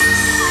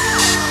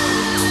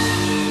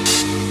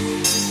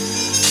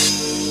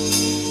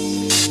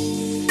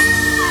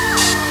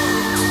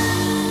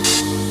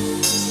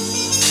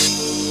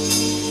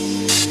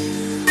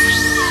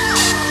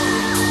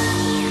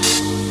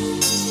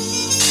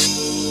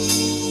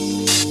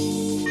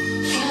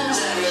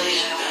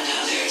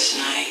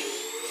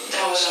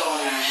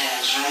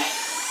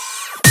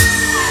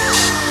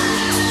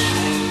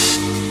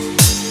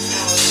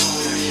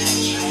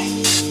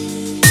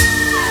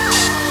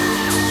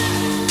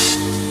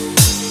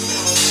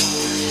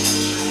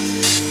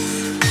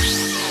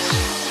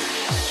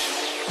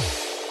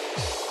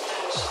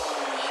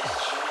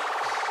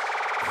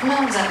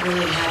None that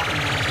really happened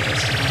out there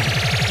tonight.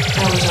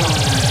 That was all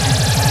in our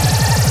hands, right?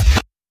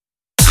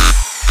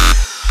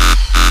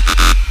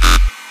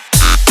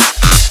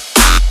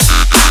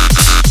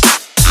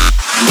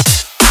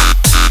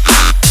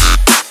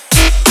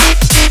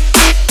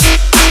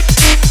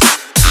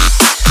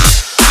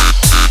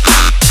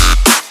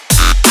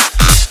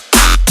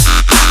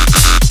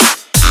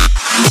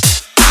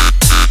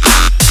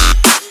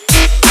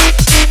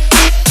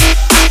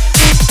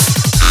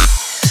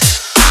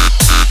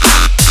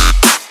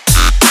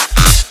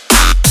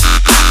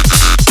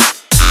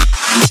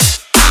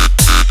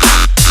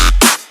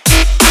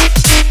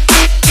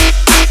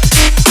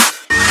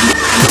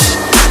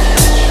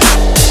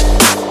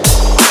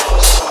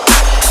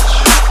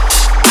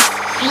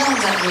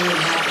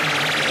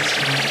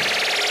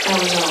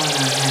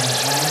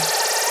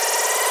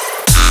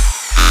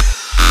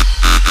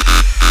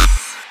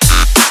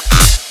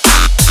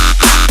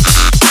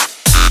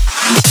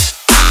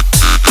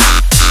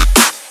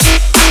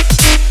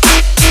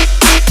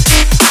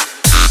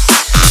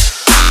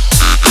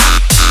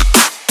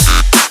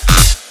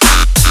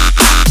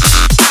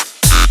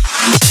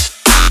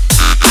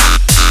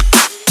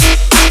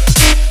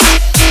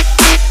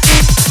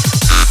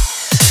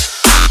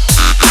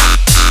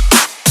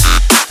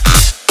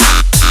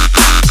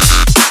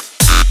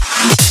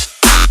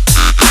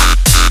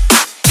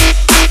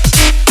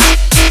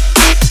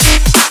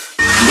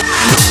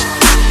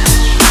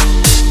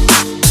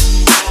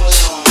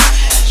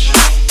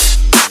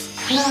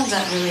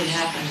 That really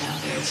happened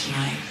out there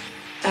tonight.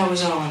 That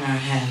was all in our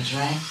hands,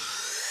 right?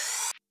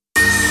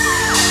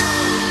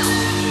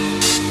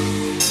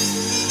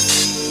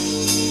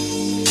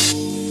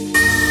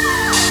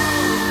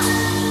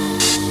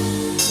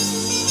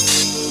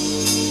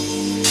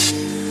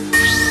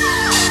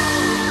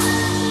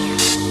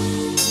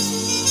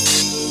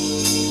 That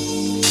really happened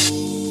out there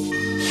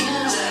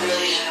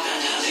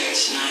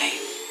tonight.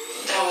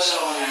 That was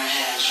all in our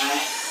hands,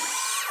 right?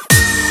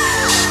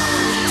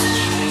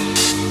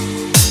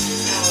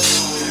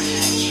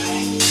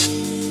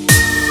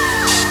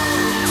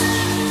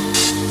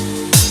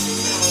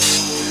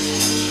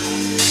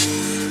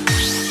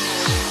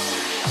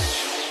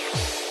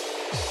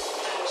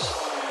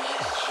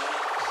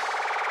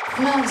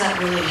 None that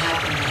really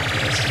happened out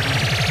there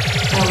tonight.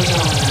 That was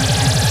all in our hands,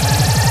 right?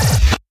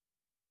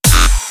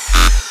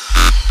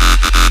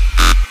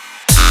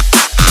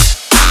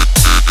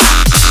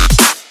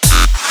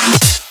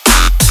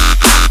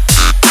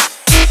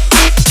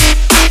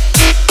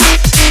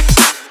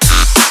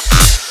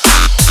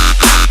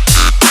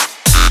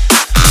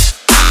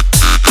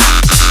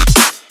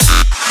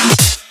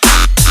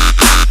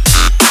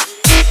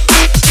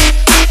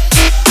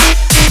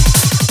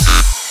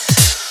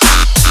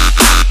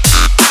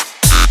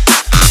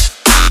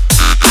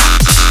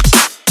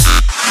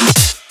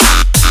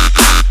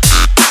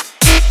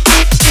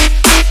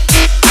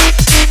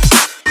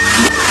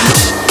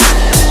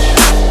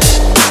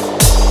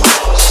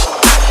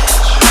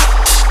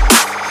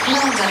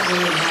 That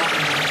really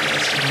happened out there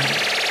tonight.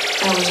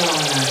 That was all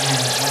in our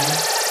hands, right?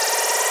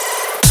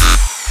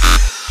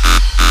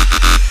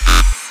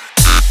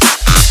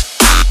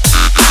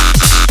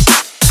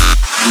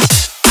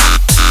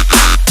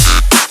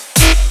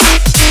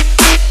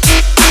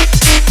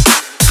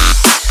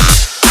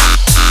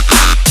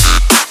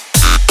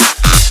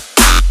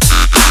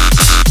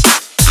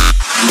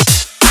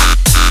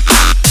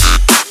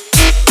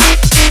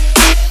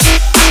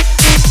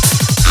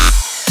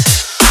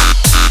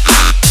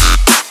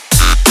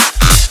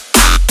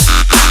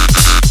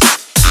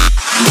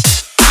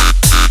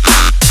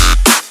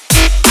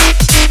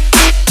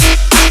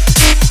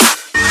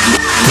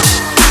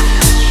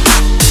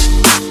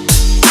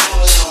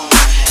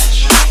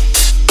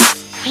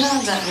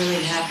 That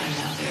really happened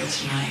out there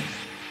tonight.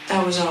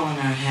 That was all in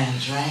our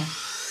hands, right?